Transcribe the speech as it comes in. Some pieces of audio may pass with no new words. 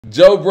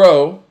Joe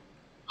Bro,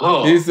 he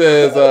Oh,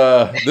 says,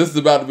 this is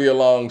about to be a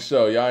long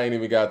show. Y'all ain't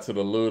even got to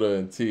the Luda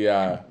and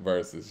T.I.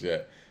 versus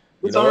yet.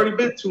 You it's know already what?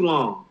 been too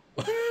long.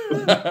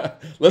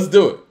 Let's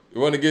do it.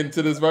 You want to get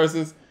into this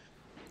versus?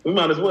 We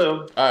might as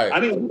well. All right. I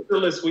didn't get your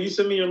list. Will you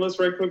send me your list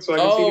right quick so I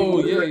can see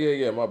Oh, these?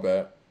 yeah. My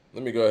bad.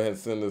 Let me go ahead and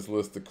send this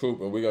list to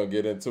Coop, and we're going to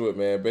get into it,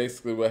 man.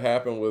 Basically, what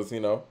happened was,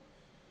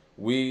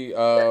 we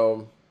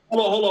Hold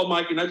on,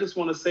 Mike. And I just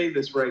want to say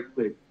this right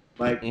quick.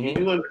 Like, mhm.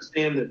 you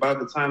understand that by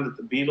the time that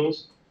the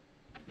Beatles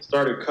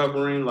started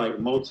covering like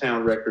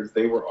Motown records,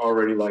 they were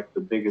already like the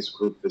biggest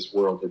group this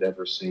world had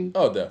ever seen.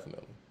 Oh,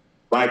 definitely.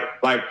 Like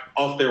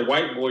off their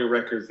White Boy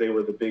records, they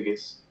were the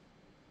biggest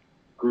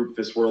group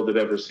this world had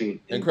ever seen.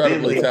 And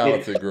Incredibly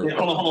talented group.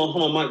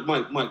 Hold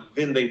on, Mike.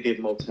 Then they did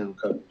Motown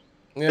covers.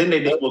 Yeah. Then they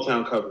did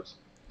Motown covers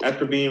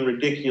after being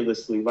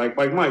ridiculously like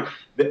Mike.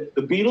 The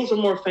Beatles are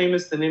more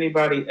famous than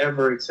anybody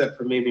ever, except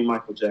for maybe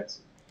Michael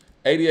Jackson.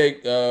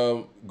 88,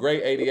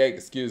 Gray 88,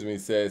 excuse me,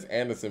 says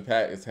Anderson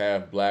 .Paak is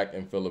half black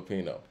and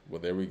Filipino.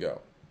 Well, there we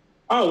go.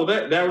 Oh,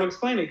 well, that would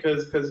explain it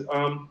because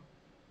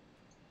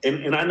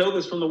and I know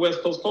this from the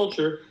West Coast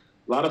culture.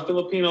 A lot of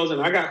Filipinos, and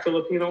I got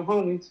Filipino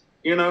homies.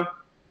 You know,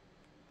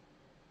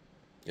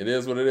 It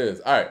is what it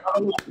is. All right,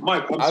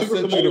 Mike, I'm I super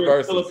sent you familiar the with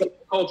verses. Filipino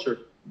culture.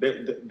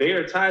 They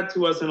are tied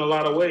to us in a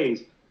lot of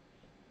ways.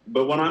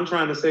 But what I'm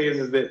trying to say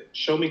is that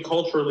show me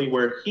culturally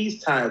where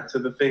he's tied to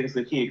the things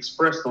that he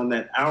expressed on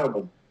that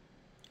album.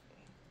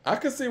 I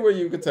can see where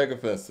you could take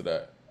offense to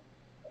that,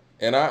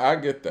 and I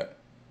get that.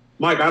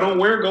 Mike, I don't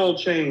wear gold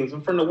chains.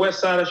 I'm from the west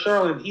side of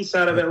Charlotte, east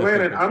side of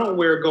Atlanta, and I don't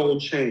wear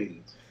gold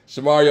chains.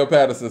 Shamario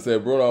Patterson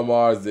said Bruno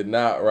Mars did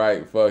not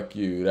write "fuck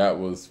you." That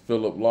was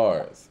Philip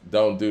Lawrence.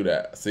 Don't do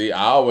that. See,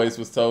 I always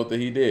was told that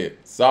he did.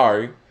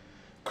 Sorry.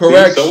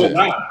 Correction. See, so was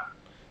I.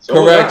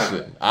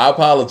 Correction. I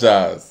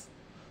apologize.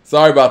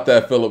 Sorry about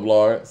that, Philip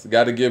Lawrence.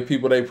 Got to give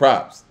people their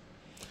props.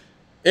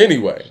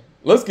 Anyway,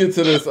 let's get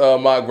to this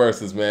mock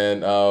versus,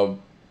 man.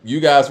 You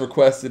guys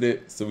requested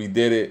it, so we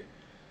did it.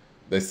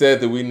 They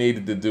said that we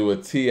needed to do a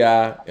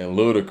T.I. and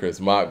Ludacris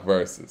mock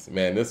versus.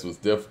 Man, this was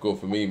difficult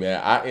for me, man.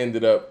 I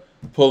ended up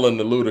pulling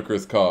the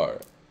Ludacris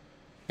card,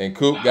 and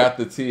Coop got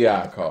the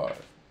T.I. card.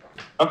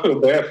 I feel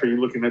bad for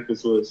you looking at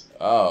this list.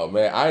 Oh,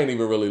 man, I ain't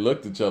even really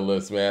looked at your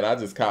list, man. I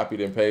just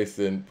copied and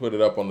pasted and put it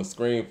up on the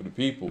screen for the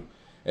people.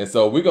 And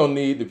so we're going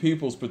to need the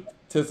people's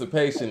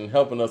participation in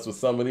helping us with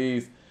some of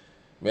these.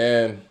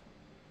 Man,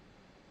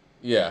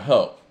 yeah,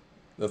 help.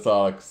 That's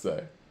all I can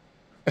say.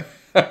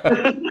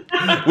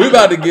 We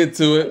about to get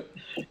to it.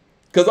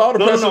 Because all the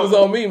pressure was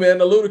on me, man.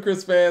 The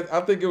Ludacris fans,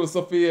 I think it was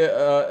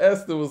Sophia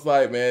Esther was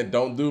like, man,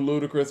 don't do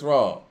Ludacris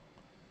wrong.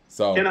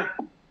 So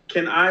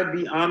Can I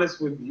be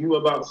honest with you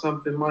about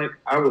something, Mike?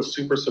 I was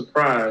super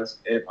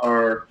surprised at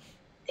our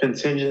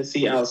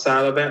contingency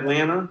outside of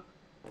Atlanta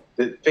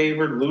that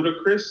favored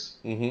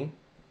Ludacris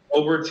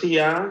over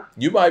T.I.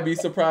 You might be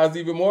surprised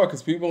even more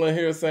because people in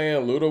here are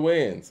saying Luda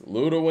wins.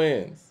 Luda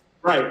wins.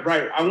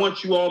 Right. I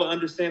want you all to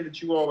understand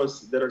that you all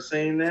that are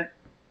saying that.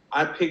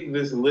 I picked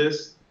this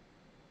list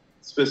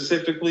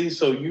specifically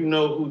so you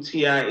know who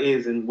T.I.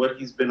 is and what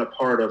he's been a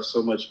part of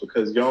so much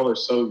because y'all are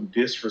so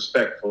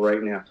disrespectful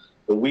right now.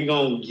 But we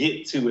gonna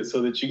get to it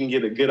so that you can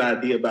get a good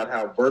idea about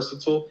how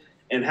versatile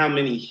and how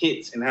many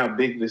hits and how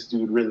big this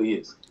dude really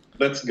is.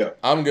 Let's go.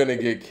 I'm gonna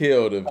get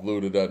killed if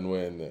Luda doesn't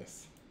win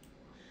this.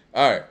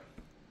 All right.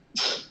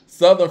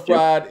 Southern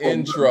Fried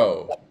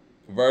Intro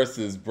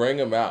versus Bring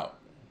 'Em Out.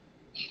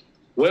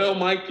 Well,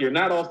 Mike, you're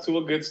not off to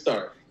a good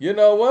start. You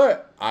know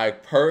what? I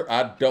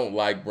don't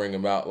like Bring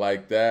 'Em Out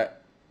like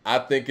that. I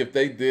think if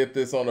they did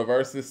this on a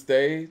versus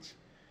stage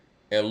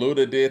and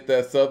Luda did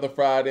that Southern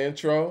Fried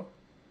Intro,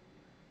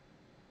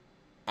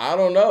 I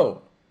don't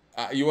know.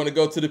 You want to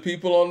go to the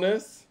people on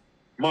this?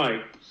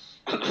 Mike,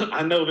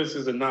 I know this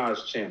is a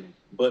Nas channel,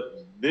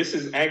 but this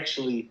is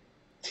actually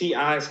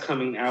T.I.'s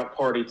coming out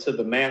party to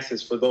the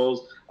masses for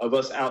those of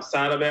us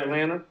outside of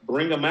Atlanta.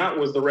 Bring 'Em Out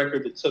was the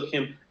record that took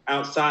him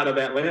outside of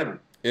Atlanta.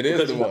 It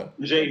is the one.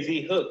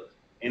 Jay-Z hook.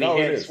 And he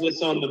had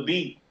Swiss on the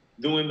beat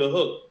doing the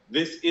hook.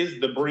 This is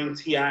the Bring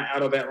T.I.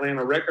 out of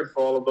Atlanta record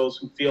for all of those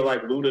who feel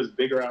like Luda is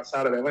bigger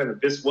outside of Atlanta.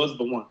 This was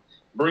the one.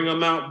 Bring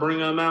 'Em Out,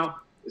 Bring 'Em Out.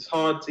 It's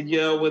hard to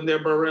yell when there are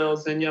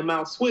barrels in your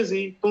mouth.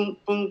 Swizzy, boom,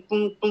 boom,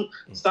 boom, boom.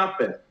 Stop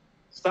that.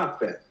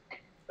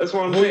 That's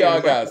what I'm saying. Who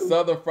y'all got?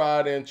 Southern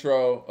Fried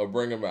Intro or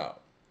Bring 'Em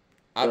Out?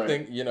 I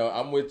think,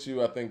 I'm with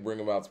you. I think Bring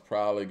 'Em Out's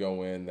probably going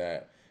to win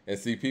that. And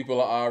see,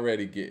 people are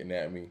already getting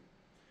at me.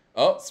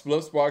 Oh,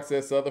 Split Spark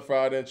says Southern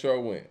Fried Intro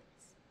wins.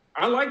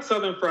 I like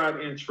Southern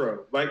Fried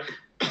Intro. Like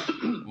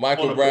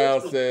Michael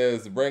Brown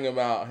says Bring 'Em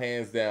Out,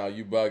 hands down.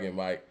 You bugging,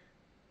 Mike.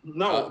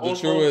 No. The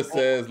Truist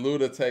says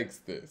Luda takes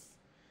this.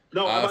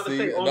 No, I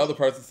see another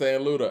person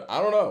saying Luda.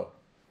 I don't know.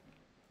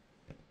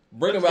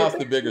 Bring 'Em Out's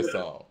the bigger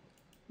song.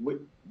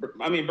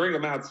 I mean, Bring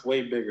 'Em Out's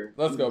way bigger.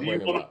 Let's go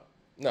Bring 'Em Out.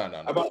 No.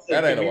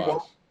 That ain't a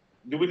wash.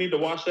 Do we need to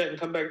wash that and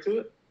come back to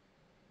it?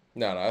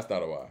 No, that's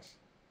not a wash.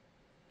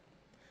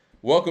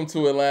 Welcome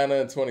to Atlanta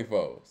in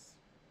 24s.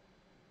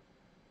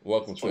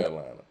 Welcome to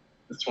Atlanta.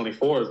 It's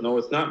 24s. No,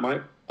 it's not,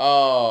 Mike.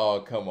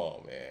 Oh, come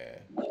on, man.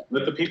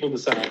 Let the people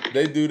decide.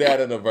 They do that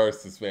in the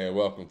Verzuz, man.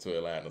 Welcome to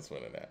Atlanta's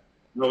winning that.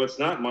 No, it's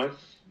not, Mike.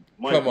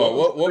 Come on,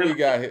 what we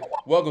got here?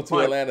 Welcome to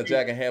Atlanta,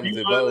 Jack and Hammers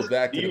and Bows,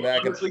 back to the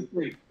Mac.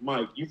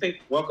 Mike, you think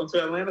Welcome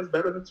to Atlanta is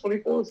better than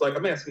 24? It's like,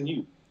 I'm asking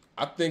you.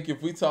 I think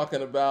if we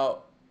talking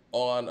about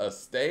on a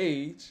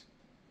stage,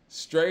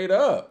 straight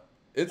up,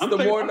 it's the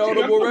more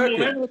notable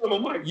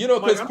record. You know,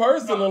 because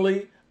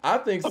personally, I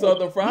think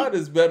Southern Fried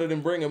is better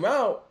than Bring 'Em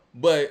Out,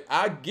 but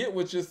I get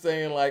what you're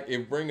saying. Like,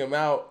 if Bring 'Em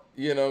Out,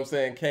 you know what I'm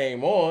saying,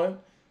 came on,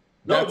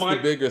 that's the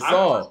bigger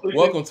song.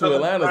 Welcome to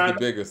Atlanta is the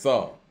bigger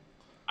song.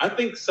 I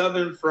think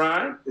Southern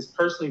Fried is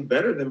personally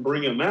better than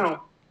Bring 'Em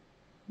Out,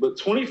 but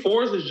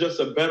 24s is just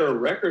a better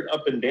record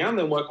up and down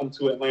than Welcome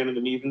to Atlanta to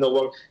me, even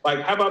though, like,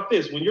 how about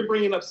this? When you're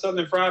bringing up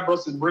Southern Fried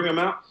versus Bring 'Em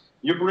Out,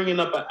 you're bringing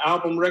up an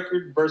album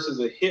record versus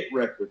a hit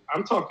record.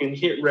 I'm talking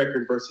hit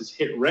record versus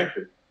hit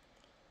record.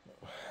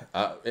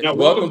 Now,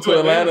 Welcome to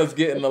Atlanta is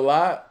getting a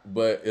lot,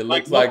 but it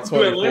looks like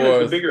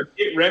 24s. Is the bigger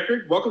hit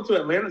record. Welcome to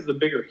Atlanta is the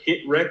bigger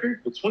hit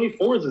record, but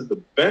 24s is the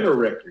better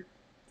record.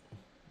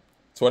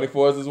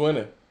 24s is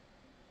winning.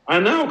 I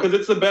know, because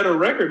it's a better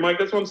record, Mike.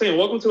 That's what I'm saying.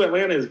 Welcome to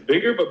Atlanta is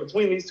bigger, but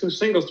between these two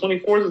singles,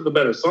 24s is the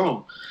better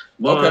song.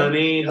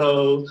 Money,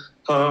 hoes,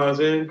 cars,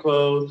 and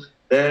clothes.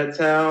 That's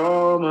how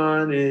all my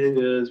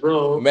niggas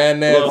roll. Man,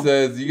 Ned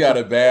says you got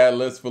a bad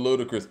list for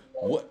Ludacris.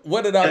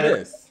 What did I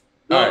miss?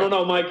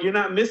 No, Mike. You're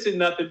not missing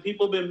nothing.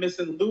 People been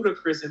missing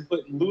Ludacris and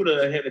putting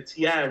Luda ahead of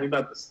T.I. We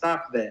about to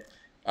stop that.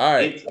 All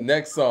right,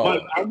 next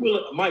song.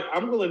 Mike,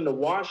 I'm willing to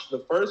wash the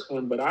first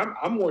one, but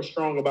I'm more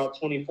strong about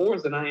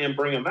 24s than I am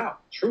Bring 'Em Out,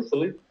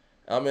 truthfully.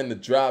 I'm in the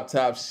drop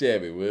top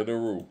Chevy with the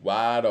roof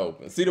wide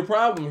open. See, the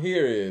problem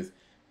here is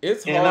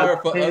it's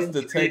hard for us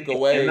to take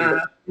away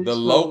the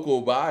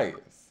local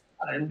bias.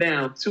 I'm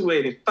down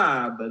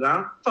 285, but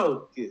I'm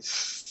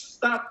focused.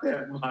 Stop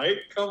that, Mike.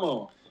 Come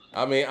on.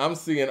 I mean, I'm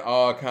seeing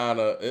all kind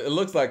of. It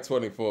looks like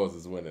 24s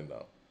is winning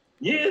though.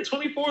 Yeah,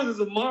 24s is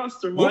a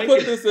monster, Mike. We'll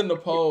put this in the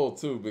poll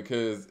too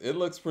because it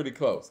looks pretty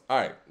close. All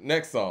right,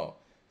 next song,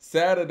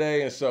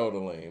 Saturday and Shoulder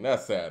Lean.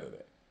 That's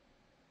Saturday.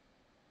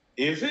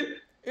 Is it?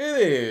 It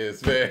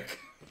is, man.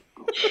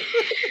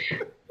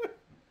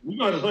 You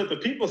gotta let the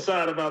people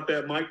side about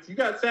that, Mike. You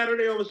got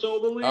Saturday on the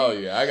Shoulder Lean? Oh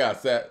yeah, I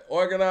got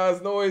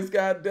Organized Noise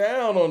got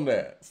down on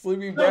that.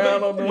 Sleepy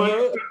Brown on the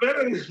hook.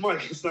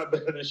 It's not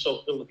better than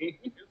Shoulder Lean.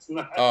 It's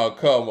not. Oh,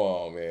 come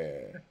on,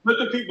 man. Let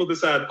the people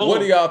decide. What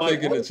do y'all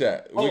think in the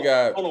chat? We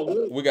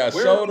got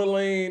Shoulder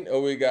Lean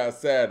or we got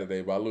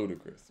Saturday by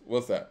Ludacris.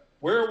 What's that?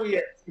 Where are we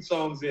at 2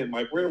 songs in,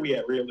 Mike? Where are we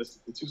at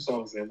realistically? 2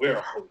 songs in. Where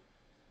are we?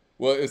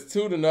 Well, it's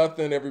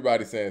 2-0.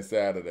 Everybody's saying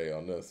Saturday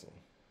on this one.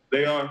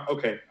 They are?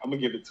 Okay, I'm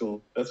going to give it to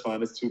them. That's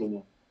fine. It's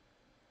 2-1.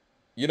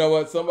 You know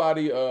what?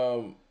 Somebody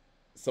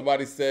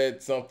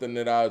said something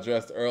that I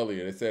addressed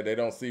earlier. They said they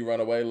don't see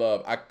Runaway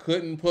Love. I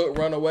couldn't put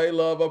Runaway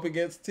Love up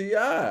against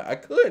T.I. I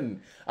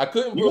couldn't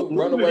put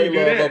Runaway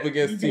Love up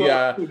against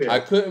T.I. I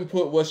couldn't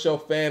put What's Your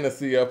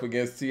Fantasy up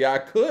against T.I. I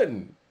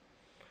couldn't.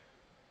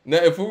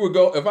 Now, if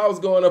I was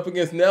going up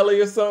against Nelly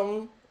or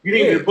something. You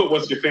didn't even put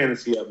What's Your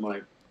Fantasy up,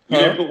 Mike. You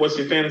didn't put What's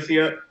Your Fantasy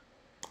up?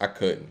 I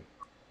couldn't.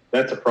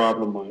 That's a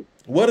problem, Mike.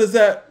 What is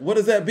that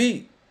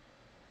beat?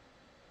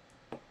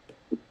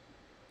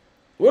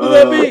 What does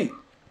that beat?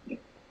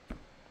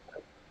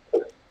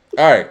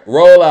 All right,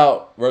 Roll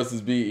Out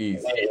versus Be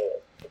Easy.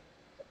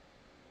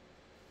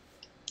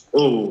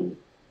 Ooh,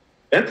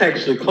 that's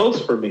actually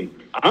close for me.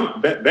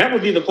 That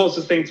would be the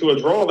closest thing to a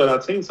draw that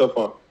I've seen so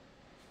far.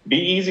 Be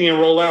Easy and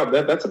Roll Out.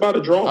 That's about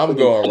a draw. I'm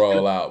going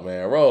Roll Out,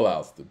 man. Roll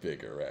Out's the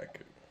bigger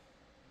record.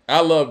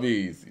 I love Be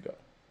Easy though.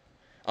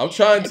 I'm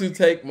trying to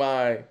take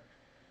my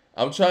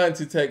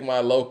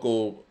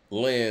local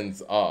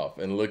lens off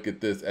and look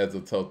at this as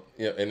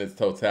in its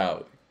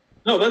totality.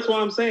 No, that's why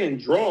I'm saying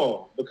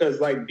draw, because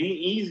like Be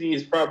Easy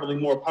is probably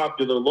more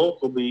popular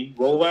locally,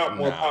 Roll Out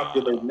more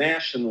popular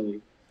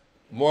nationally.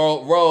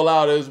 Roll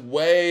Out is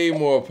way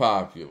more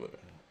popular.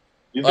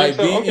 You think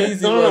like Be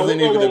Easy wasn't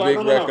even a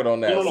big record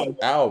on that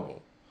album.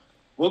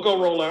 We'll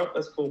go Roll Out.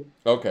 That's cool.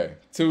 Okay,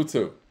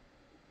 2-2.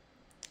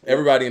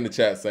 Everybody in the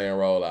chat saying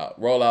Roll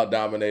Out. Roll Out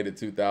dominated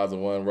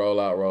 2001. Roll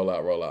Out, Roll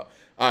Out, Roll Out.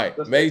 All right,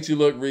 Made You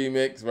Look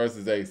remix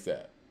versus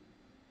ASAP.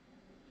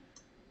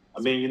 I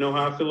mean, you know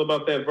how I feel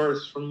about that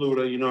verse from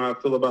Luda. You know how I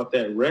feel about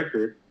that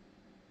record.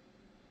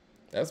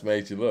 That's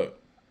Made You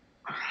Look.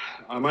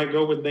 I might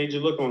go with Made You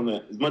Look on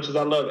that. As much as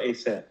I love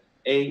ASAP.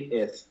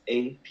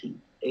 ASAP.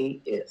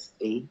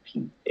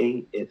 ASAP.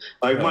 AS.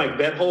 Like, Mike,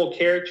 that whole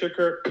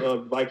caricature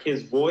of, like,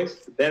 his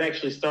voice, that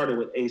actually started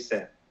with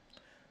ASAP.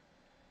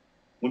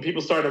 When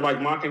people started,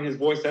 like, mocking his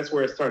voice, that's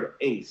where it started.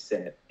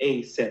 ASAP.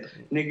 ASAP.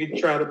 Nigga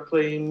try to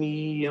play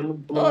me, I'm a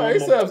blow. Oh,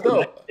 ASAP's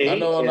dope. I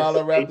know a lot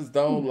of rappers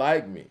don't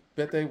like me.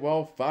 Bet they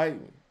won't fight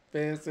me.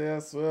 Fans say I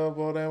swear,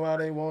 boy, that's why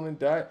they won't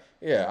indict.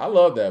 Yeah, I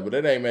love that, but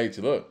it ain't Made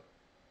You Look.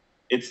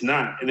 It's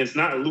not. And it's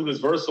not Luda's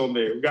verse on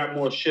there. We got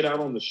more shit out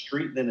on the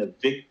street than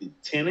evicted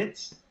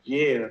tenants.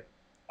 Yeah,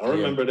 I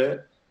remember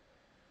that.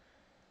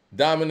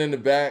 Diamond in the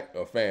Back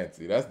or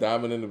Fancy? That's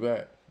Diamond in the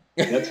Back.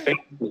 That's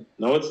fancy.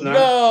 No, it's not.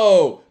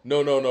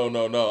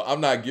 No.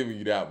 I'm not giving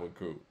you that one,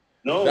 Cool.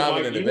 No, Diamond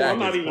Mike, in the you know I'm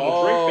back not is even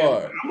a Drake fan.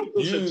 hard. I'm a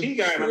Pusha You T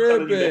guy, and I'm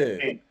telling you that.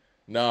 tripping. Man.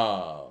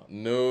 Nah,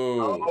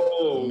 no.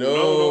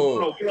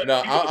 No.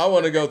 I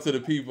want to go to the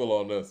people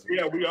on this one.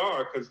 Yeah, we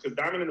are, because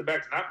Diamond in the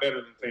Back's not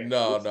better than Fancy.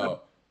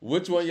 No.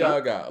 Which one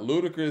y'all got?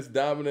 Ludacris,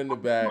 Diamond in the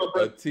Back,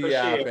 or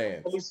T.I.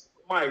 fans?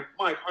 Mike,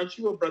 aren't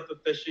you a breath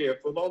of fresh air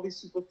for all these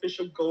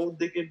superficial gold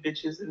digging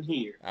bitches in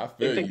here? I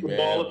feel you,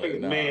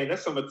 man. Man,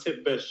 that's some of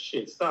Tip best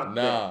shit. Stop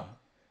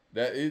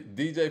that is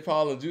DJ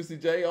Paul and Juicy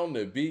J on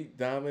the beat,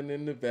 Diamond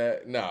in the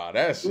Back. Nah,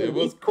 that shit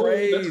was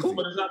crazy. That's cool,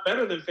 but it's not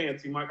better than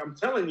Fancy, Mike. I'm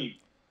telling you.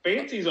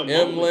 Fancy's a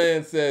M.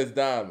 Lynn says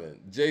Diamond.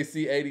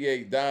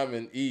 JC88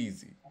 Diamond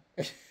easy.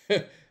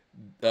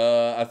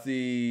 I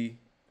see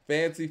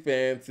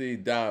Fancy,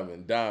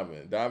 Diamond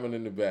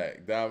in the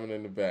back.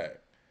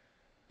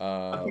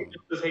 I think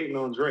you're just hating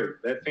on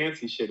Drake. That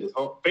Fancy shit is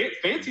hard.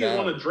 Fancy is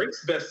one of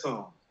Drake's best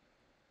songs.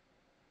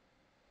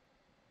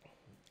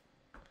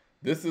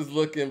 This is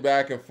looking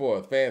back and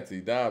forth.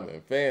 Fancy,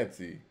 Diamond,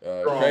 crazy,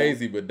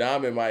 but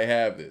Diamond might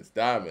have this.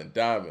 Diamond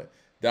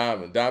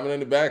in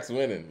the back's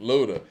winning.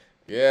 Luda,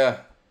 yeah.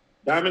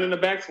 Diamond in the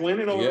back's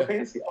winning over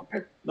Fancy.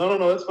 Okay, no,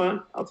 that's fine.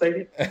 I'll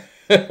take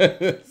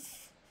it.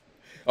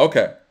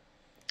 Okay,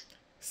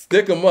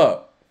 Stick 'Em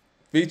Up,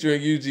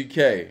 featuring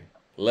UGK.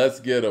 Let's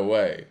Get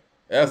Away.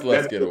 Let's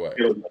Get Away.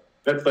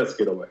 That's Let's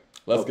Get Away.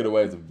 Let's Get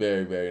Away is a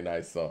very, very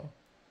nice song.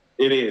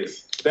 It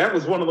is. That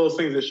was one of those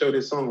things that showed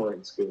his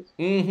songwriting skills.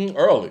 Mm-hmm.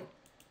 Early,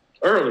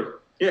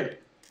 yeah.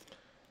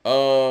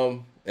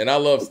 And I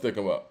love Stick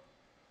 'Em Up.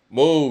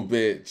 Move,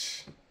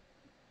 bitch.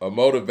 A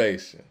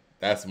Motivation.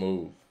 That's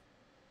Move.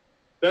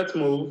 That's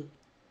Move.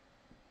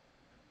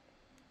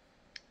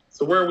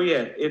 So where are we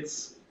at? It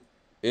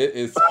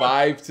is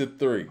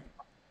 5-3.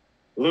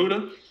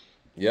 Luda?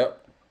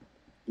 Yep.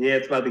 Yeah,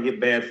 it's about to get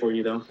bad for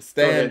you, though.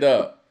 Stand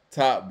Up,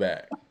 Top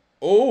Back.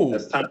 Oh.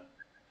 That's top.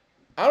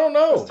 I don't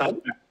know. That's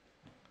top back.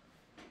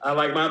 I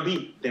like my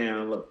beat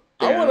down low.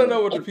 I want to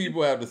know what the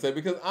people have to say,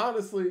 because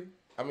honestly,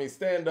 I mean,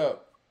 Stand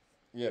Up,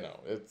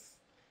 it's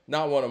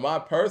not one of my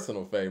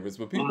personal favorites,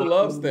 but people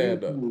love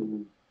Stand Up.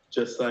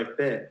 Just like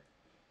that.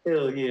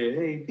 Hell yeah.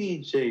 Hey,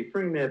 DJ,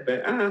 bring that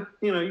back.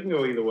 You can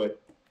go either way.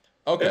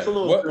 Okay.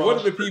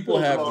 What do the people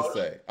have to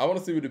say? I want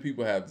to see what the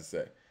people have to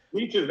say.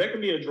 Me too. That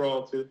could be a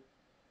draw, too.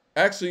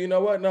 Actually, you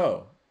know what?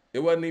 No. It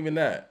wasn't even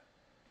that.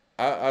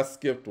 I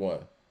skipped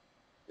one.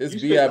 It's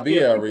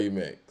B.I.B.A.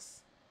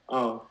 remix.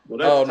 Oh, well,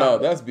 that's no,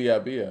 that's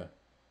B.I.B.A.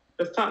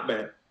 That's Top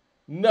Back.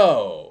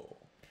 No.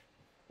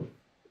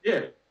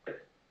 Yeah.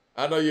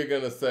 I know you're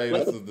going to say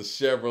this is the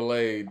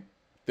Chevrolet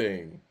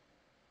thing.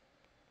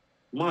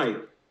 Mike,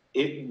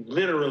 it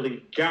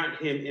literally got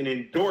him an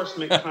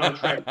endorsement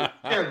contract with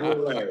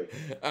Chevrolet.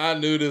 I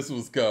knew this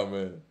was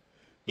coming.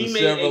 He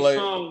made a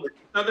song,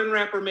 Southern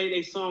rapper made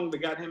a song that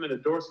got him an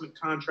endorsement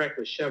contract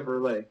with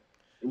Chevrolet.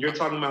 And you're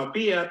talking about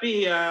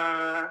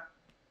B.I.B.A.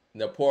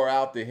 Now pour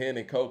out the hen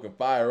and coke and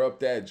fire up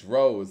that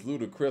dro. It's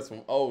Ludacris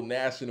from Old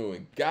National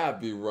and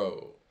Godby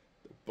Road.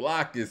 The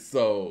block is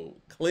so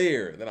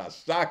clear. Then I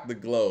shock the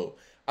globe.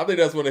 I think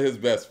that's one of his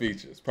best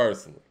features,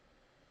 personally.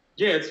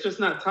 Yeah, it's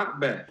just not Top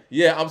Back.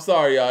 Yeah, I'm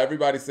sorry, y'all.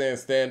 Everybody's saying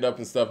Stand Up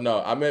and stuff.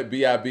 No, I meant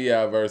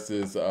B.I.B.I.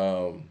 versus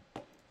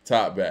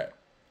Top Back.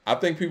 I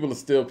think people are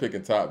still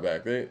picking Top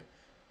Back.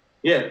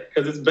 Yeah,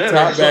 because it's better.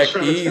 Top Back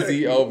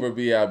easy over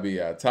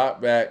B.I.B.I. Top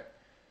Back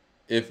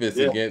if it's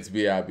against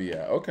B.I.B.I.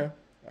 Okay.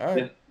 All right.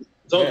 Yeah.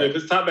 So if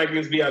it's Top Back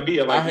against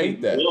B.I.B.I., I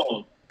hate that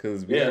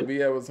because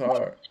B.I.B.I. was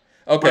hard.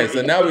 Okay,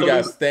 so now we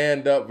got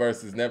Stand Up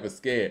versus Never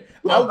Scared.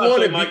 I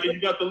wanted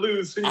you got to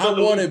lose. I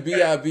wanted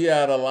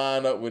B.I.B.I. to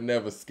line up with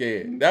Never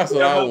Scared. That's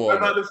what I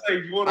wanted.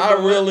 I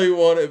really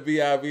wanted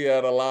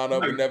B.I.B.I. to line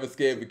up with Never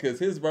Scared because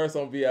his verse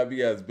on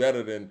B.I.B.I. is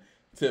better than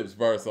Tip's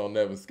verse on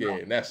Never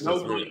Scared. And that's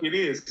just real. It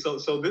is.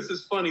 So this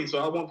is funny. So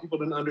I want people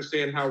to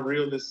understand how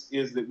real this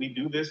is that we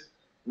do this.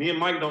 Me and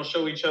Mike don't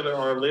show each other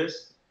our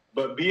list.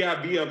 But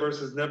B.I.B.I.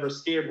 versus Never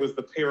Scared was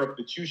the pair up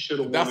that you should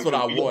have wanted. That's what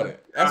I wanted.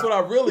 That's what I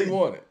really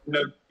wanted.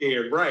 Never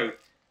Scared, right.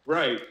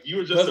 You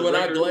were just because when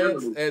I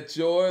glanced at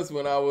yours,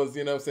 when I was,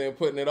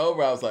 putting it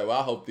over, I was like, well,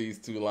 I hope these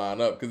two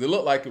line up because it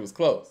looked like it was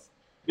close.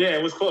 Yeah,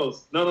 it was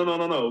close.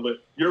 No. But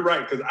you're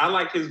right because I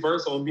like his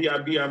verse on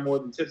B.I.B.I. more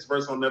than Tip's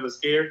verse on Never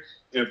Scared.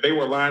 And if they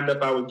were lined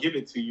up, I would give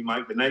it to you,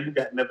 Mike. But now you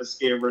got Never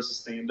Scared versus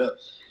Stand Up.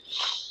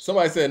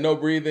 Somebody said no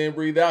breathe in,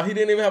 breathe out. He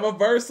didn't even have a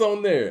verse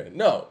on there.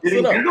 No. Did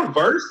he have a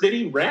verse? Did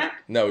he rap?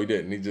 No, he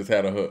didn't. He just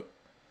had a hook.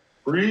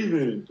 Breathe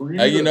in, breathe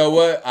in. You know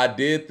what? I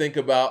did think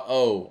about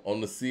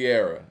on the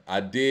Sierra. I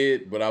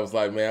did, but I was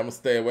like, man, I'm going to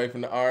stay away from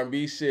the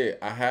R&B shit.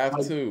 I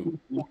have to.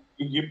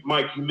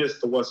 Mike, you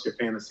missed the What's Your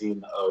Fantasy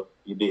in the O.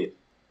 You did.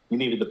 You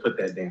needed to put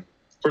that down.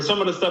 For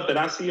some of the stuff that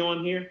I see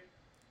on here,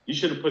 you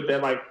should have put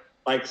that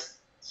like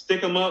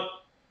Stick 'Em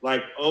Up.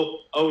 Like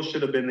O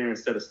should have been there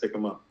instead of Stick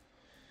 'Em Up.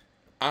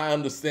 I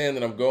understand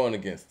that I'm going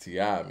against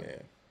T.I.,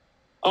 man.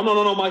 Oh,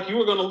 no, Mike. You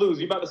were going to lose.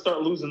 You're about to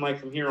start losing,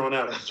 from here on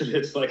out after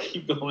this.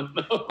 Keep going.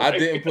 No, I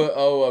didn't put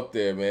O up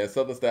there, man.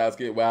 Southern Styles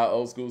Get Wild.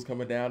 Old School's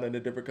coming down in a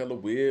different color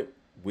whip.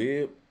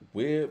 whip,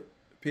 whip,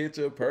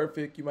 picture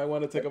perfect. You might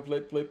want to take a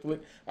flick, flick,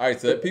 flick. All right,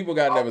 so people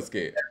got never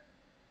scared.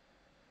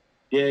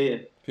 Yeah.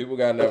 People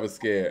got never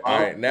scared. All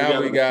right,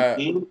 now we got.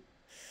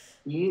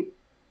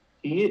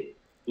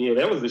 Yeah,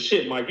 that was the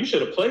shit, Mike. You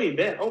should have played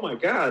that. Oh my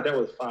God, that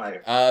was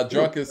fire.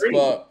 Drunk as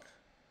fuck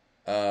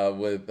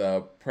with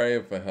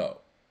praying for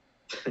help.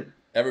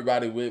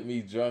 Everybody with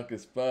me, drunk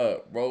as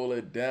fuck. Roll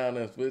it down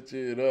and switch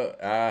it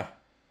up.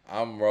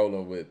 I'm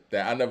rolling with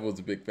that. I never was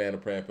a big fan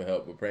of Praying for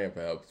Help, but Praying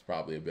for Help is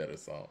probably a better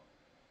song.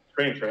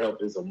 Praying for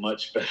Help is a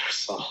much better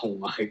song,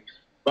 Mike.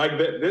 Like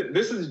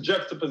this is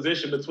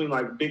juxtaposition between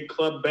like big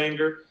club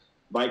banger,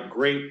 like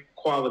great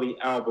quality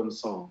album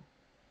song.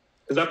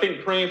 Because I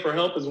think Praying for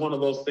Help is one of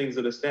those things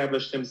that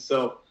established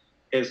himself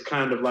as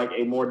kind of like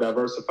a more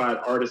diversified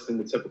artist than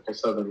the typical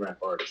Southern rap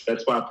artist.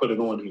 That's why I put it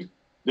on here.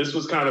 This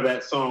was kind of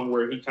that song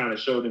where he kind of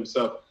showed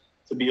himself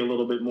to be a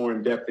little bit more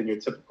in depth than your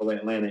typical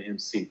Atlanta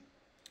MC.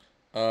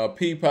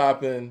 P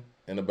Poppin'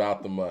 and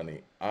About the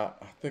Money. I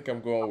think I'm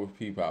going with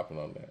P Poppin'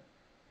 on that.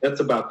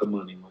 That's About the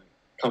Money, Mike.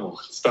 Come on,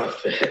 stop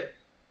that.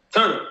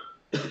 Turn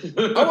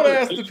it. I want to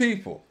ask the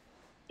people.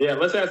 Yeah,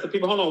 let's ask the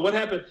people. Hold on, what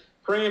happened?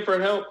 Praying for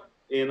Help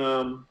in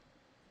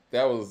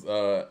That was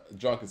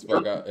Drunk as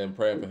Fuck and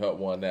Praying for Help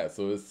won that.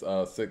 So it's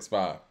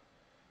 6-5.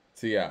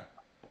 T.I.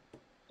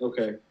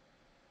 Okay.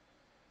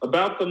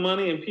 About the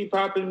Money and P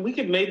Poppin', we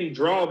could maybe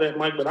draw that,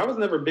 Mike, but I was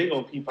never big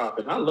on P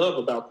Poppin'. I love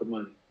About the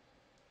Money.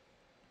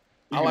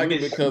 I like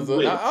it because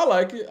I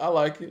like it. I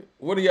like it.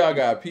 What do y'all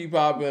got? P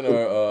Poppin'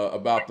 or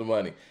About the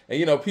Money? And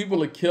you know,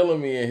 people are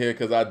killing me in here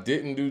because I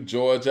didn't do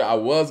Georgia. I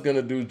was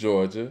gonna do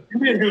Georgia. You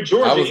didn't do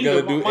Georgia. I was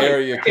gonna do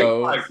area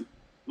codes.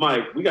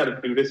 Mike, we got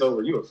to do this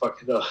over. You were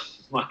fucking up,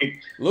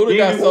 Mike. Luda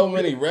got so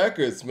many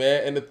records,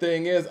 man. And the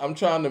thing is, I'm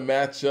trying to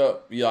match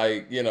up,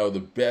 like, you know, the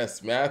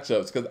best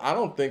matchups because I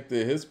don't think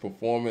that his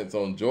performance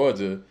on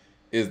Georgia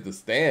is the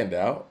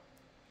standout.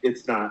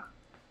 It's not.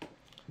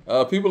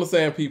 People are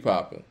saying P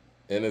Poppin',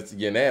 and it's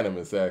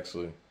unanimous,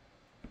 actually.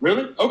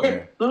 Really?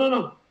 Okay. Yeah.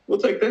 No. We'll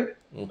take that.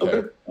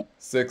 Okay.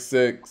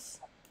 6-6.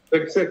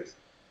 6-6.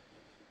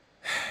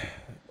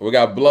 We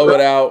got Blow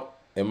It Out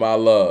and My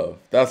Love.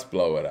 That's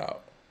Blow It Out.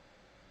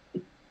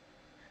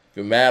 If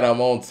you're mad I'm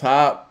on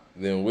top,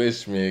 then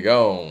wish me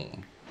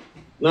gone.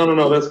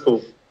 No, that's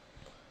cool.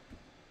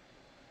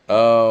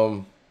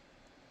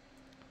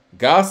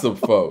 Gossip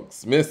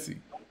Folks, Missy.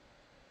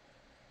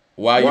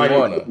 Why You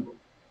Wanna?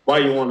 Why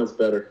You Wanna's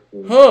better.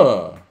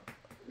 Huh.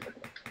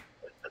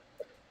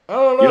 I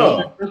don't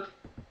know.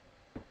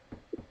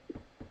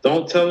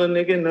 Don't tell a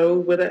nigga no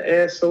with an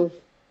ass so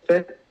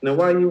fat. Now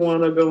why you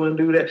wanna go and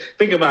do that?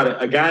 Think about it.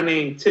 A guy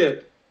named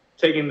Tip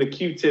taking the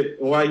Q-tip,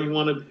 why you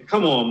want to...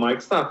 Come on,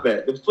 Mike, stop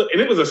that.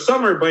 And it was a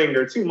summer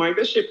banger, too, Mike.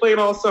 That shit played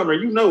all summer.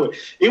 You know it.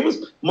 It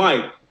was...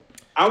 Mike,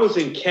 I was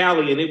in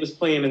Cali, and it was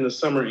playing in the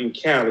summer in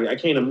Cali. I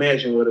can't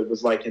imagine what it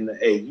was like in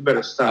the A. You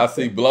better stop. I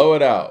see Blow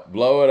It Out,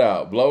 Blow It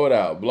Out, Blow It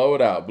Out, Blow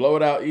It Out, Blow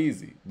It Out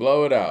easy,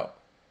 Blow It Out.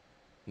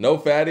 No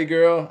Fatty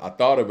Girl, I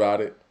thought about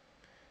it.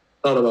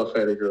 Thought about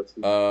Fatty Girl, too.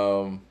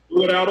 Blow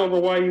It Out over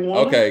Why You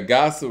Wanna? Okay,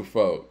 Gossip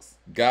Folks.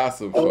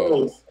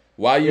 Folks.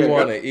 Why You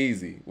Wanna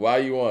easy. Why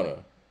You Wanna?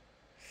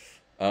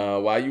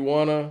 Why You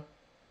Wanna?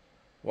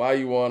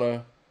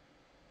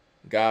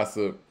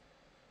 Gossip.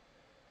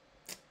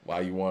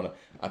 Why You Wanna?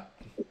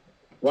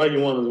 Why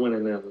You Wanna's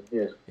winning that one,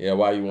 yeah. Yeah,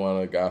 Why You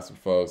Wanna, Gossip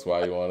Folks,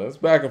 Why You Wanna. It's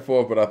back and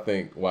forth, but I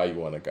think Why You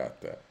Wanna got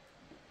that.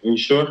 Are you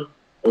sure?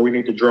 Or we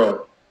need to draw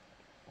it?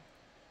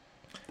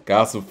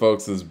 Gossip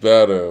Folks is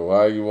better.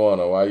 Why You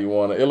Wanna.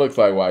 It looks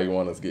like Why You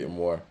Wanna's getting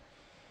more.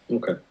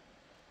 Okay.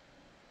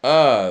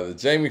 The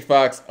Jamie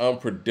Foxx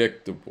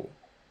Unpredictable.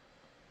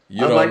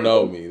 You don't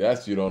know me.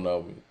 That's You Don't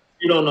Know Me.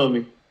 You Don't Know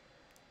Me.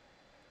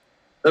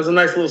 That's a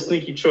nice little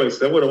sneaky choice.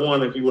 That would have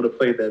won if you would have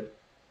played that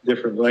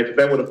differently. Like, if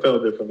that would have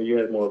felt differently, you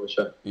had more of a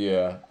shot.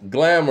 Yeah.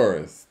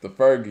 Glamorous, the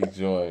Fergie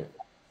joint.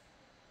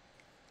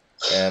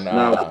 And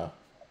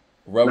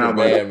Rubber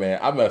Band Man.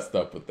 I messed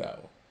up with that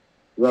one.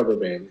 Rubber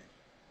Band.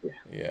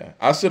 Yeah.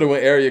 I should have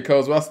went area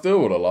codes, but I still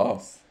would have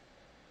lost.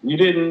 You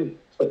didn't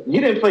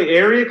play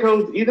area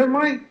codes either,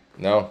 Mike?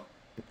 No.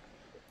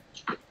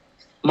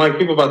 Mike,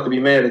 people about to be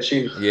mad at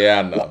you. Yeah,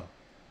 I know.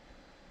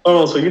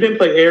 Oh, so you didn't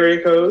play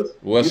area codes?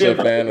 What's your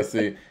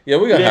fantasy? Yeah,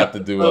 we're going to have to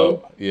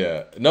do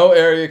yeah. No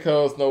area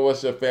codes, no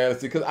What's Your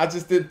Fantasy, because I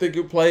just didn't think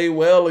it played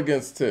well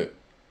against Tip.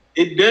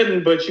 It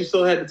didn't, but you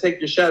still had to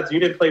take your shots. You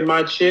didn't play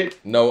My Chick?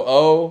 No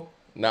O,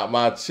 Not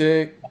My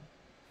Chick.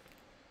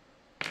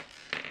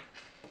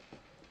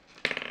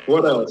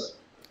 What else?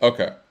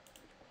 Okay.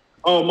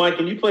 Oh, Mike,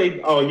 and you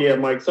played... Oh, yeah,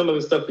 Mike, some of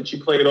the stuff that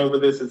you played over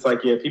this, it's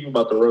like, yeah, people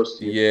about to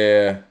roast you.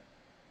 Yeah.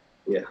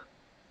 Yeah.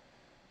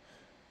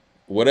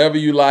 Whatever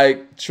you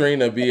like,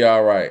 Trina, Be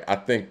Alright. I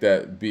think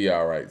that Be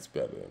Alright's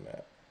better than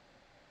that.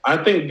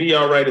 I think Be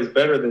Alright is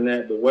better than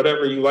that, but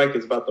Whatever You Like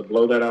is about to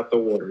blow that out the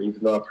water,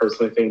 even though I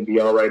personally think Be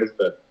Alright is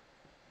better.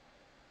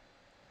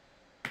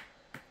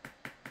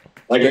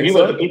 Like, if you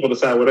let the people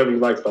decide, Whatever You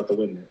Like is about to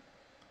win that.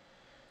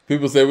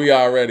 People say we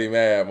already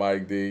mad,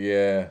 MikeD.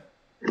 Yeah.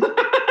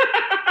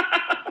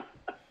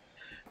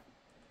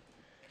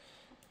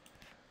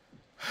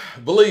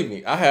 Believe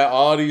me, I had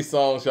all these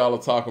songs y'all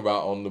are talking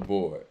about on the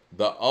board.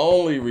 The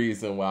only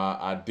reason why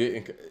I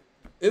didn't,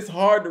 it's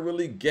hard to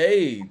really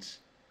gauge.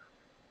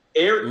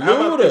 How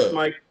about this,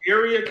 Mike?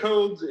 Area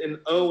codes and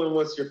O and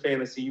What's Your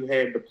Fantasy you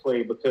had to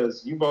play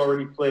because you've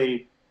already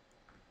played.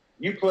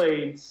 You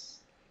played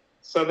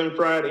Southern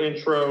Fried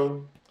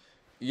Intro.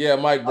 Yeah,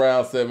 Mike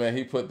Brown said, man,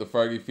 he put the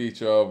Fergie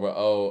feature over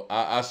O.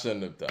 I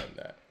shouldn't have done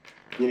that.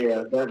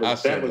 Yeah,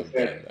 that was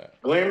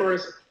that.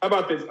 Glamorous. How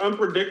about this?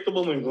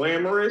 Unpredictable and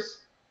Glamorous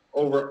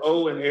over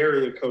O and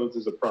Area Codes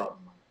is a problem.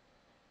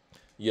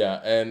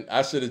 Yeah, and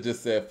I should have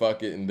just said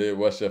fuck it and did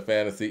What's Your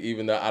Fantasy,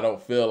 even though I don't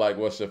feel like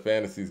What's Your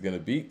Fantasy is gonna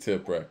beat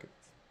Tip Records.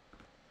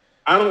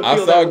 I don't.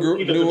 I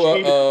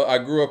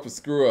grew up a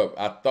screw up.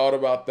 I thought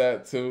about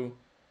that too.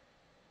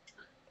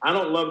 I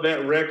don't love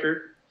that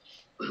record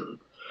because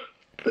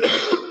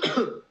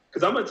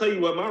I'm gonna tell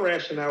you what my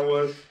rationale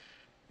was.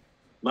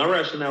 My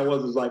rationale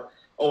was like,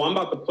 oh, I'm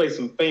about to play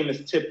some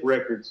famous Tip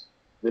records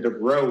that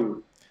have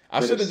rode. I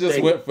should have just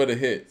went for the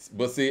hits,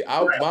 but see,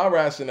 my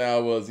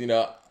rationale was,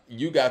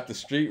 you got the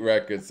street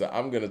records, so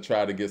I'm going to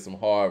try to get some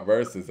hard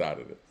verses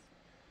out of this.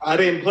 I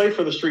didn't play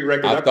for the street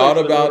records. I thought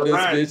about This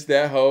Bitch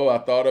That Hoe. I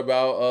thought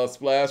about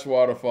Splash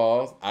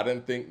Waterfalls. I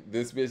didn't think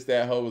This Bitch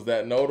That Hoe was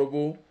that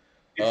notable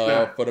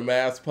for the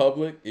mass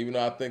public, even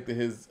though I think that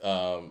his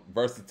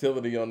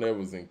versatility on there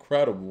was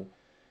incredible.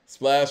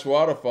 Splash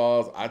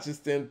Waterfalls, I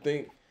didn't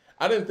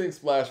think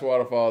Splash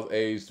Waterfalls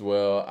aged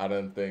well. I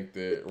didn't think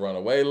that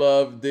Runaway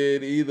Love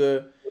did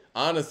either.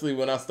 Honestly,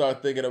 when I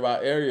start thinking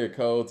about area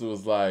codes, it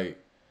was like,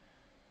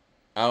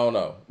 I don't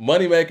know.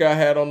 Moneymaker I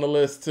had on the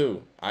list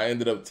too. I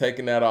ended up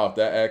taking that off.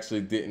 That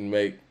actually didn't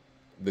make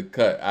the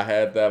cut. I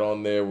had that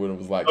on there when it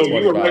was like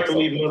 25. You were right to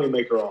leave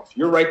Moneymaker off.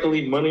 You're right to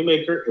leave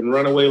Moneymaker and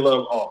Runaway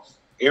Love off.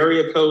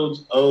 Area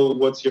codes,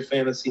 What's Your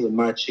Fantasy, and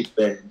My Chick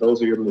Bag. Those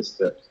are your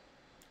missteps.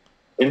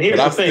 And here's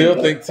the thing. I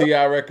still think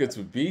T.I. Records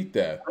would beat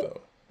that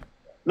though.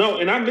 No,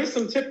 and I missed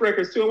some Tip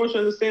records too. I want you to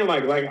understand,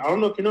 like I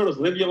don't know if you noticed,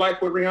 Live Your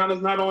Life with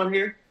Rihanna's not on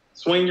here.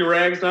 Swing Your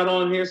Rags not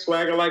on here.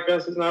 Swagger Like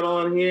Us is not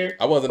on here.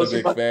 I wasn't a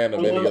big fan of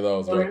any of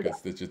those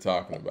records that you're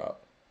talking about.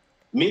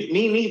 Me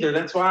neither.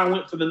 That's why I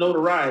went for the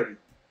notoriety.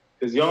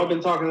 Because y'all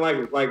been talking like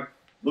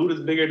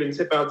Luda's bigger than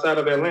Tip outside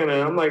of Atlanta.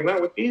 And I'm like,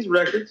 not with these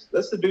records.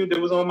 That's the dude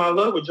that was on My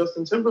Love with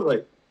Justin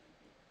Timberlake.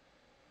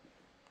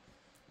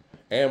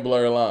 And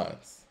Blurred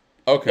Lines.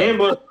 Okay. And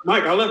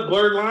Mike, I left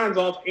Blurred Lines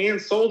off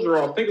and Soldier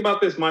off. Think about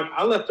this, Mike.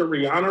 I left a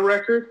Rihanna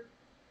record,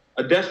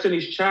 a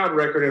Destiny's Child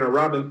record, and a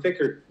Robin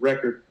Thicke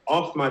record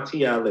off my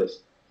T.I. list.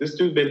 This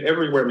dude been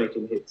everywhere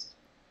making hits.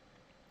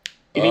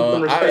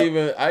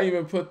 I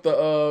even put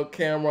the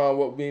Cam'ron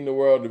What Mean the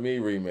World to Me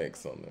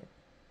remix on there.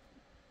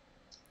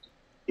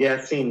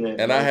 Yeah, I seen that.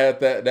 And man. I had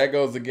that. That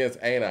goes against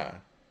Ain't I.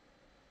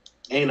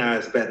 Ain't I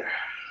is better.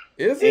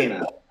 Is it? Ain't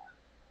I?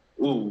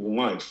 Ooh,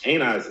 Mike.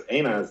 Ain't I's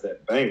that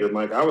banger,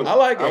 Mike. I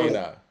like Ain't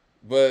I,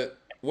 but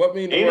What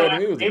Mean the World to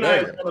Me was a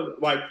banger.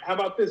 Like, how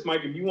about this,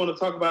 Mike? If you want to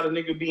talk about a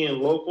nigga being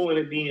local and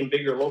it being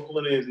bigger local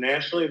than it is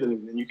nationally,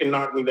 then you can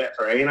knock me that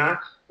for Ain't I.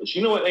 But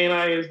you know what Ain't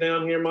I is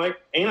down here, Mike?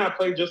 Ain't I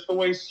played Just the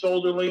Way,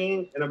 Shoulder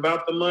Lean, and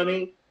About the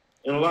Money,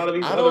 and a lot of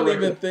these I don't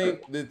even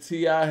think that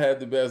T.I. had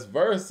the best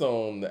verse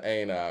on the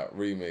Ain't I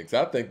remix.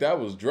 I think that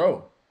was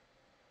Dro.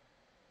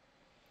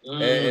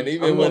 And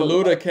even when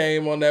Luda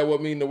came on that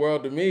What Mean the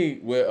World to Me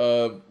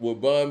with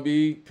Bun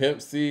B,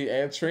 Pimp C,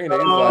 and Trina,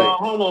 he's like,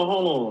 hold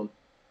on.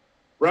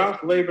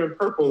 Ralph Labor,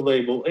 Purple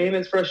Label, ain't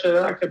as fresh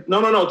as I could.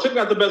 No. Tip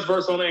got the best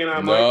verse on Ain't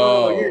I, Mike.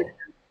 No.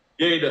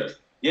 Yeah, he does.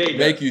 Yeah, he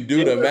Make does. You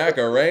Do the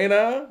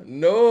Macarena?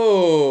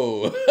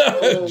 No.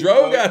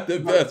 Dro got the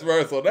best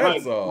verse on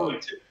that song.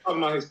 Tip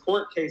talking about his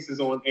court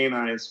cases on Ain't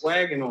I and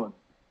swagging on it.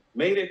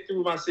 Made it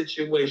through my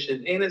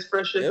situation. Ain't as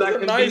fresh as I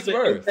can nice be.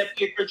 Verse. That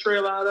paper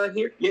trail out of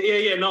here.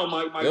 Yeah. No,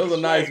 Mike. It was a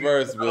nice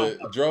verse,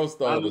 but Dro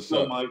stole the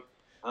show.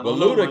 But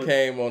Luda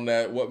came on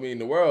that What Mean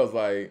the World.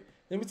 Like,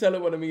 let me tell you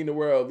what I mean the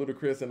world.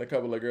 Ludacris and a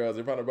couple of girls.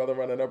 They found a brother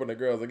running up on the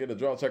girls. They get a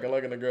drunk chucking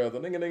leg in the girls. The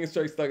nigga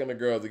straight stuck in the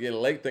girls. They get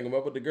late thinking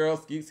up with the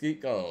girls.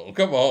 Skeet gone.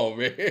 Come on,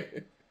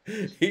 man.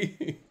 They're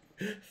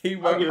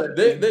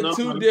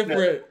two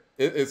different.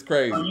 It's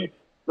crazy.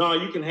 No,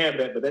 you can have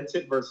that, but that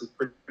Tip verse is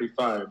pretty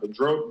fire. But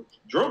Dro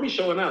be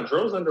showing out.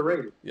 Dro's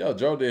underrated. Yo,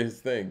 Dro did his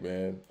thing,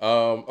 man.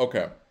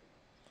 Okay.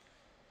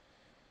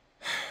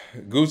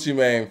 Gucci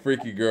Mane,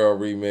 Freaky Girl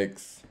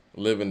remix,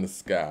 Live in the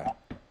Sky.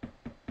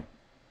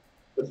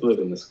 Let's Live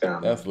in the Sky.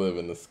 Man. That's Live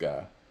in the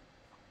Sky.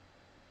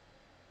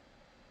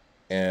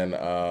 And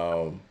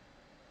I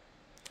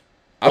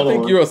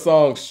think you're a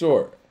song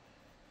short.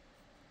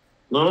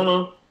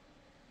 No.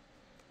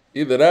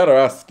 Either that or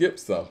I skipped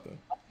something.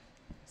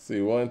 See,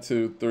 1,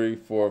 2, 3,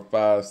 4,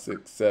 5,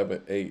 6,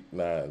 7, 8,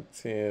 9,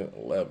 10,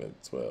 11,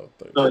 12,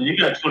 13. No, you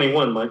got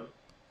 21, Mike.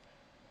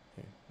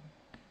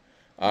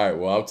 All right,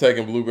 well, I'm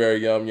taking Blueberry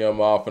Yum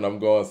Yum off, and I'm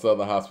going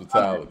Southern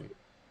Hospitality.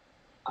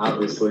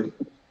 Obviously.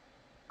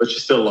 But you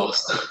still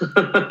lost.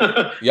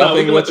 Y'all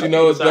think What You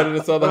Know is better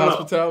than Southern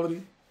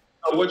Hospitality?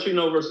 What You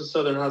Know versus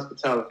Southern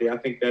Hospitality, I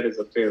think that is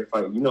a fair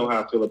fight. You know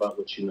how I feel about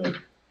What You Know.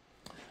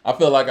 I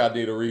feel like I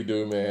need a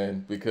redo,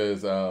 man,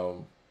 because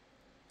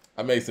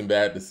I made some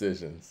bad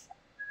decisions.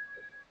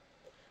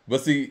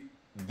 But see,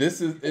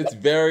 it's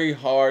very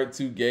hard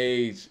to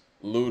gauge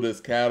Luda's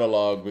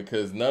catalog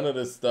because none of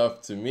this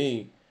stuff to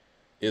me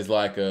is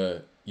like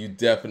a you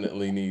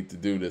definitely need to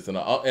do this, and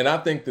I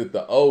think that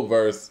the O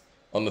verse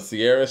on the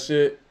Sierra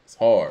shit is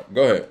hard.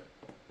 Go ahead.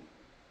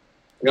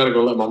 I gotta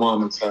go let my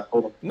mom inside.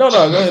 Hold on. No, go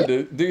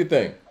ahead, do your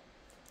thing.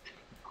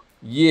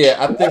 Yeah,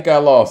 I think I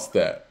lost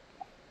that.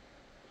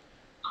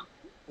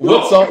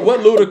 What song?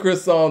 What Ludacris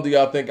song do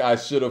y'all think I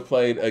should have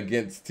played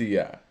against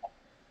T.I.?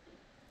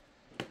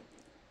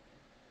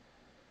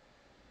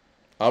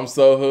 I'm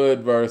So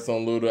Hood verse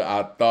on Luda.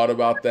 I thought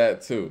about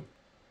that too.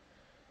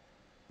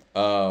 A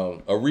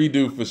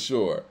redo for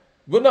sure.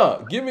 But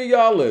no, give me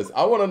y'all list.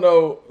 I want to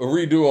know a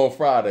redo on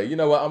Friday. You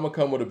know what? I'm gonna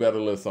come with a better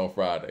list on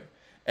Friday,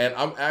 and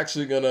I'm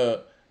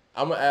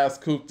gonna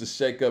ask Coop to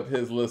shake up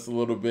his list a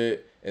little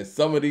bit. And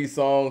some of these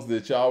songs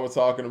that y'all were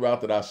talking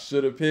about that I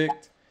should have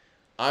picked,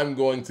 I'm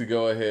going to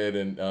go ahead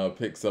and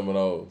pick some of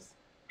those.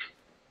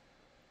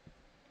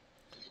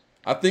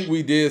 I think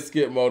we did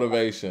skip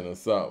motivation or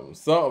something.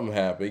 Something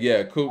happened.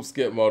 Yeah, Coop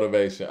skipped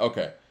motivation.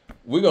 Okay.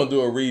 We're going to do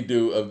a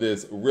redo of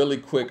this really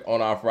quick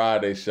on our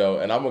Friday show,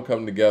 and I'm going to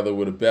come together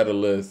with a better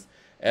list,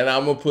 and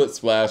I'm going to put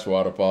Splash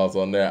Waterfalls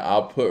on there.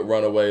 I'll put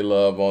Runaway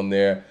Love on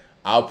there.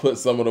 I'll put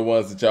some of the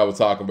ones that y'all were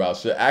talking about.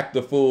 Should Act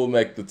the Fool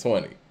make the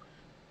 20?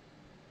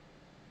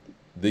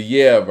 The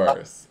Yeah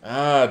verse.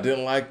 I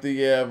didn't like the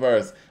Yeah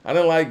verse. I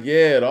didn't like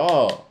Yeah at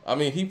all. I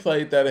mean, he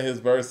played that in his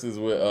verses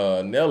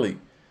with Nelly.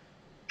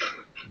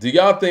 Do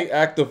y'all think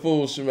Act the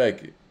Fool should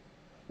make it?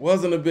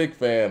 Wasn't a big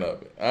fan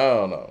of it. I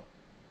don't know.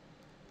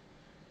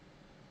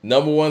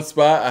 Number one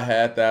spot, I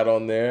had that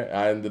on there.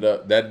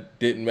 That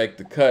didn't make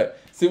the cut.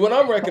 See, what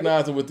I'm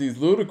recognizing with these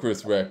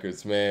Ludacris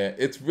records, man,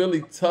 it's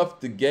really tough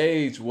to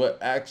gauge what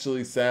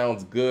actually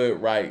sounds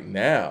good right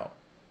now.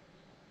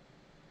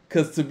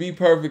 Because to be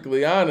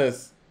perfectly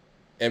honest,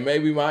 and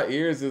maybe my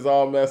ears is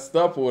all messed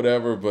up or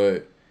whatever,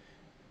 but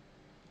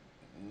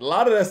a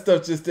lot of that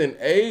stuff just didn't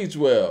age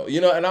well.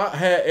 You know, and I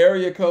had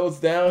area codes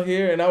down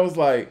here, and I was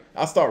like,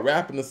 I start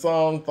rapping the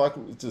song, fuck,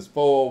 it was just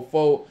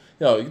 404.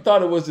 You know, you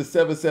thought it was just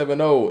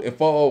 770 and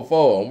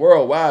 404 and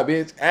worldwide,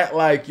 bitch. Act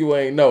like you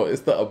ain't know.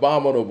 It's the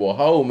Abominable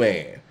Hoe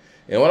Man.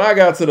 And when I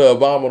got to the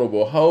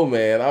Abominable Hoe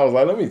Man, I was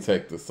like, let me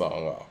take this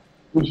song off.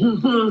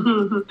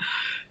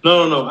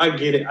 No, I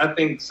get it. I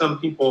think some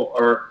people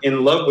are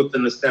in love with the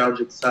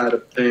nostalgic side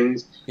of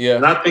things. Yeah.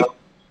 And I think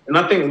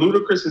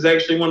Ludacris is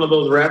actually one of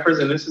those rappers,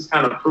 and this is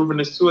kind of proving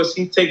this to us.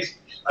 I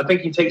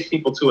think he takes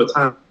people to a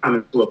time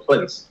and to a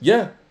place.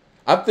 Yeah.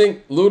 I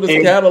think Luda's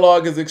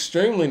catalog is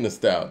extremely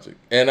nostalgic.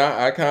 And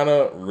I kind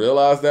of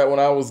realized that when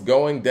I was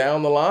going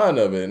down the line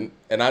of it.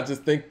 And I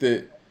just think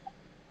that,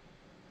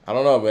 I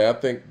don't know, man. I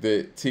think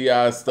that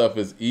T.I.'s stuff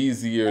is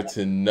easier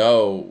to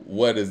know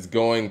what is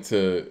going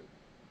to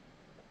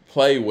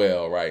play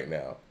well right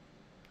now.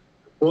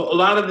 Well, a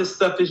lot of this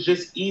stuff is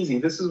just easy.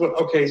 This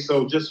is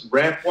so just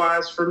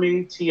rap-wise for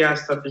me, T.I.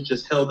 stuff is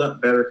just held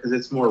up better because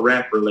it's more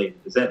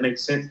rap-related. Does that make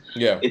sense?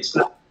 Yeah. It's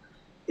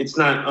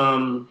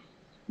not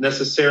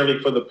necessarily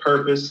for the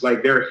purpose,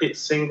 like their hit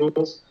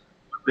singles.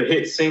 The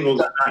hit singles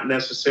are not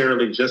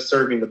necessarily just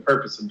serving the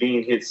purpose of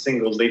being hit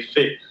singles. They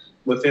fit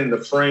within the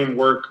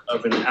framework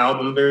of an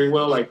album very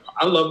well. Like,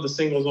 I love the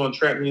singles on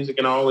trap music,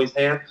 and I always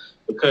have,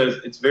 because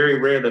it's very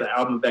rare that an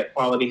album of that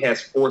quality has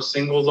 4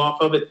 singles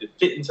off of it that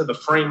fit into the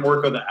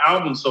framework of the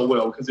album so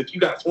well. Because if you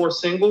got 4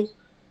 singles,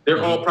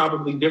 they're all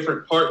probably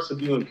different parts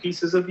of you and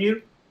pieces of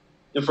you.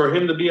 And for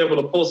him to be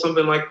able to pull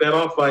something like that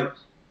off, like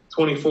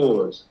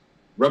 24s,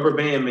 Rubber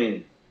Band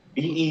Man,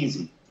 Be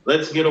Easy,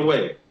 Let's Get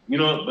Away, you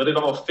know, but it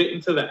all fit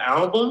into the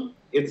album.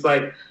 It's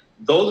like,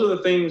 those are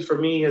the things for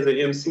me as an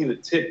MC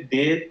that Tip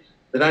did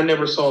that I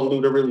never saw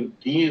Luda really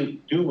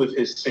do with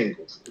his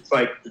singles. It's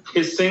like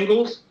his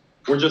singles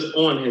were just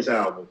on his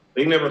album.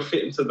 They never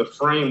fit into the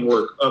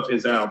framework of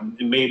his album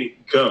and made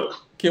it go.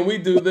 Can we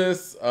do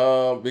this?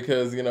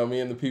 Because, you know, me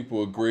and the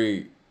people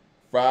agreed.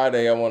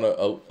 Friday, I want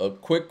a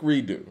quick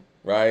redo,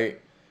 right?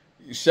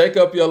 You shake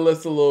up your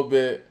list a little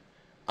bit.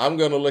 I'm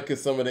going to look at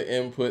some of the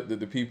input that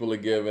the people are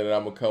giving, and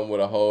I'm going to come with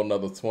a whole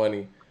nother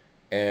 20.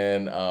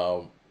 And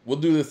we'll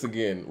do this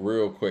again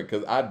real quick,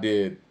 because I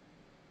did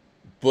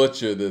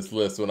butcher this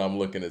list when I'm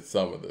looking at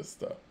some of this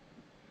stuff.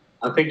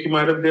 I think you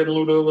might have did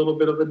Luda a little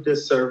bit of a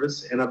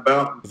disservice, and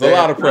about it's a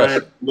lot of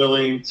pressure. I'm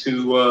willing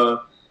to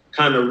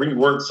kind of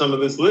rework some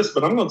of this list,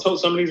 but I'm going to tote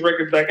some of these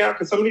records back out,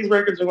 because some of these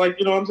records are like,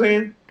 you know what I'm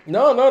saying?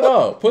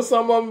 No. Put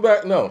some of them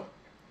back. No.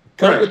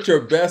 Come with your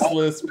best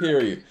list,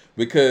 period.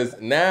 Because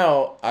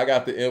now I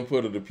got the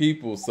input of the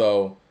people,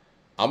 so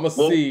I'm going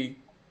to see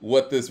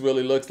what this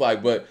really looks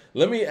like. But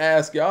let me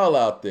ask y'all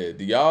out there,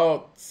 do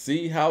y'all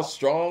see how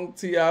strong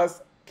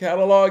T.I.'s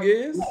catalog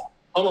is?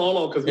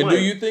 Hold on. And do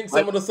you think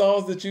some of the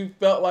songs that you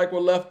felt like were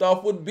left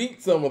off would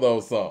beat some of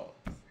those songs?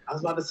 I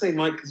was about to say,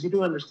 Mike, because you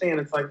do understand,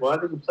 it's like, well, I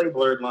didn't play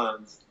Blurred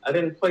Lines. I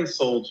didn't play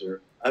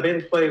Soldier. I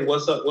didn't play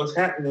What's Up, What's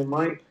Happening,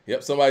 Mike.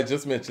 Yep, somebody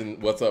just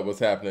mentioned What's Up, What's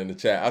Happening in the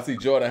chat. I see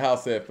Jordan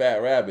House said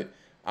Fat Rabbit.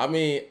 I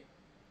mean,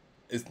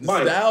 it's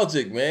Mike.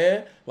 nostalgic,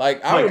 man.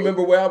 Like, I Mike.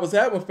 remember where I was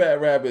at when Fat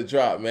Rabbit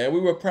dropped, man. We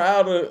were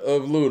proud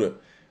of Luda.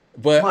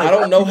 But Mike, I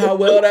don't know how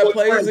well that Boy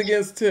plays Fresh.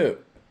 against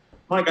Tip.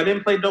 Mike, I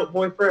didn't play Dope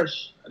Boy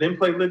Fresh. I didn't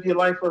play Live Your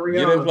Life for Rihanna.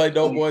 You didn't play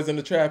Dope Boys in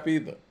the Trap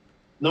either.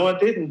 No, I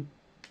didn't.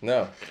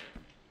 No.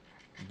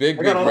 Big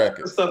I got all that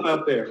records. stuff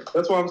out there.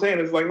 That's what I'm saying.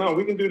 It's like, no,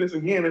 we can do this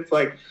again. It's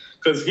like,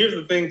 because here's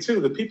the thing, too.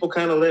 The people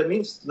kind of let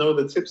me know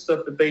the Tip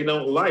stuff that they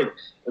don't like.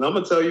 And I'm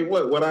going to tell you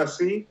what I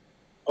see.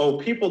 Oh,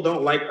 people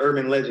don't like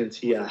Urban Legend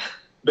T.I.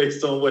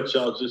 based on what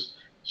y'all just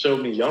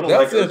showed me. Y'all don't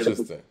That's like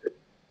interesting.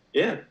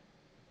 Yeah.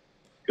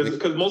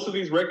 Because most of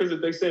these records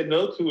that they said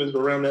no to is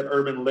around that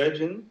Urban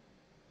Legend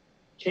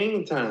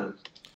King time.